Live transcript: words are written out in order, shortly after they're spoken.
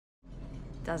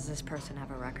Does this person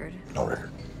have a record? No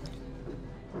record.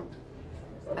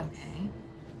 Okay.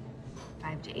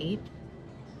 5 to 8?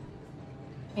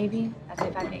 Maybe? I'd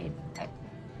say 5 to 8.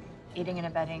 Aiding and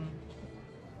abetting.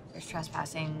 There's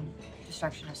trespassing,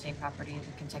 destruction of state property.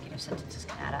 The consecutive sentences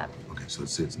can add up. Okay, so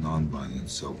let's say it's non-violent,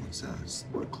 so what's that? It's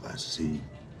what, class C?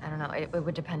 I don't know. It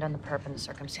would depend on the perp and the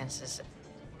circumstances.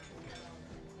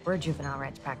 We're a juvenile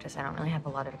rights practice. I don't really have a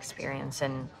lot of experience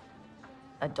in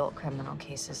adult criminal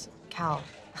cases. Cal,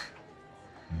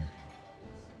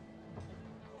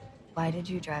 why did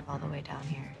you drive all the way down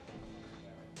here?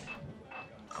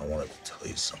 I wanted to tell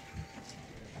you something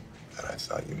that I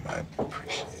thought you might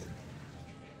appreciate.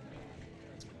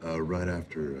 Right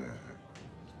after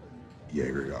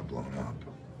Jaeger got blown up,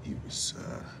 he was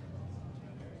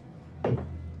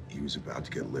about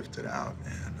to get lifted out,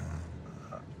 and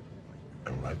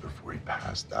right before he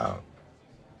passed out,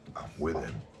 I'm with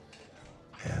him,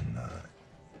 and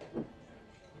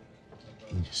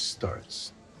he just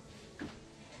starts.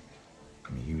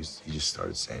 I mean, he just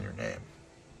started saying your name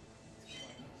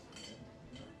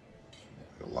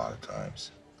a lot of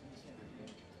times.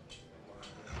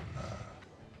 And,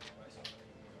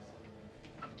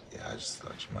 yeah, I just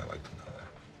thought you might like to know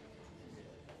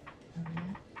that.